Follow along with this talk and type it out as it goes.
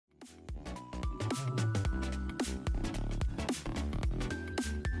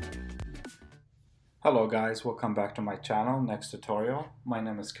Hello guys, welcome back to my channel, NexTutorial. My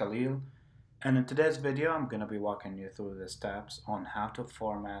name is Khalil, and in today's video I'm going to be walking you through the steps on how to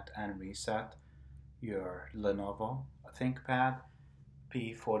format and reset your Lenovo ThinkPad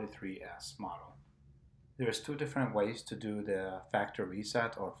P43s model. There's two different ways to do the factory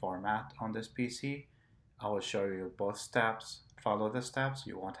reset or format on this PC. I will show you both steps. Follow the steps,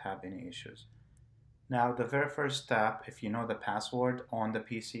 you won't have any issues. Now the very first step, if you know the password on the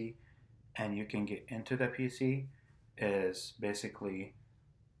PC, and you can get into the PC, is basically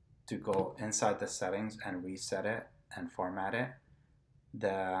to go inside the settings and reset it and format it.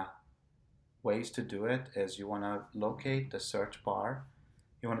 The ways to do it is you want to locate the search bar.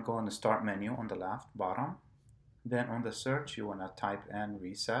 You want to go in the start menu on the left bottom. Then on the search you want to type in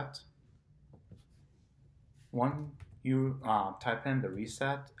reset. When you type in the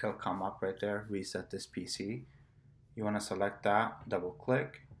reset, it'll come up right there, reset this PC. You want to select that, double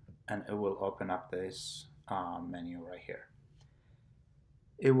click, and it will open up this menu right here.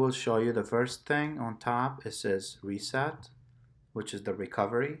 It will show you the first thing on top. It says reset, which is the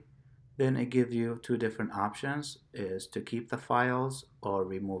recovery. Then it gives you two different options, is to keep the files or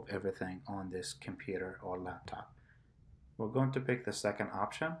remove everything on this computer or laptop. We're going to pick the second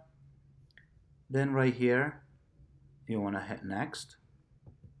option. Then right here you want to hit next.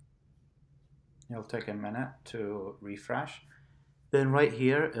 It'll take a minute to refresh. Then right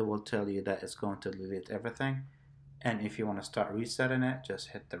here it will tell you that it's going to delete everything, and if you want to start resetting it, just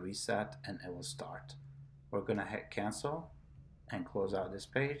hit the reset and it will start. We're gonna hit cancel and close out this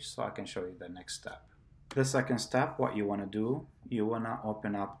page so I can show you the next step. The second step, what you want to do, you want to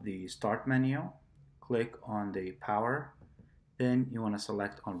open up the start menu, click on the power, then you want to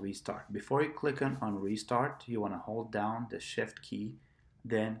select on restart. Before you click on restart, you want to hold down the shift key,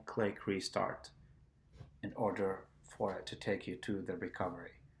 then click restart in order for it to take you to the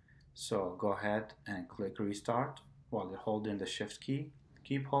recovery. So go ahead and click restart while you're holding the shift key.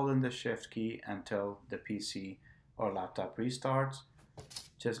 Keep holding the shift key until the PC or laptop restarts.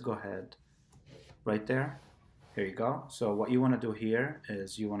 Just go ahead right there. Here you go. So what you want to do here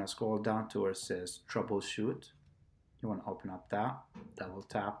is you want to scroll down to where it says Troubleshoot. You want to open up that, double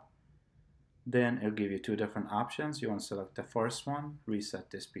tap. Then it'll give you two different options. You want to select the first one,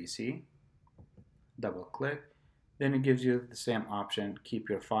 reset this PC. Double click. Then it gives you the same option, keep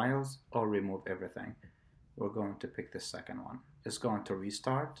your files or remove everything. We're going to pick the second one. It's going to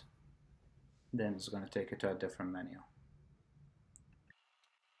restart. Then it's going to take you to a different menu.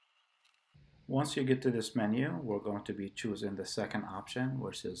 Once you get to this menu, we're going to be choosing the second option,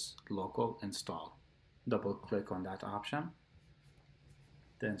 which is local install. Double click on that option.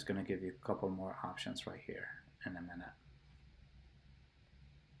 Then it's going to give you a couple more options right here in a minute.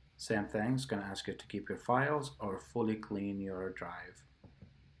 Same thing, it's going to ask you to keep your files or fully clean your drive.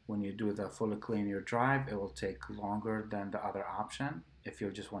 When you do the fully clean your drive, it will take longer than the other option. If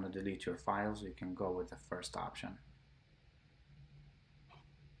you just want to delete your files, you can go with the first option.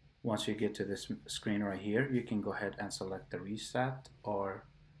 Once you get to this screen right here, you can go ahead and select the reset, or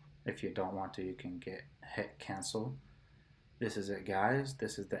if you don't want to, you can hit cancel. This is it, guys.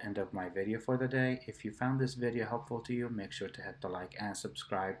 This is the end of my video for the day. If you found this video helpful to you, make sure to hit the like and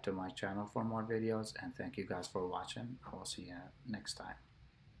subscribe to my channel for more videos. And thank you guys for watching. I will see you next time.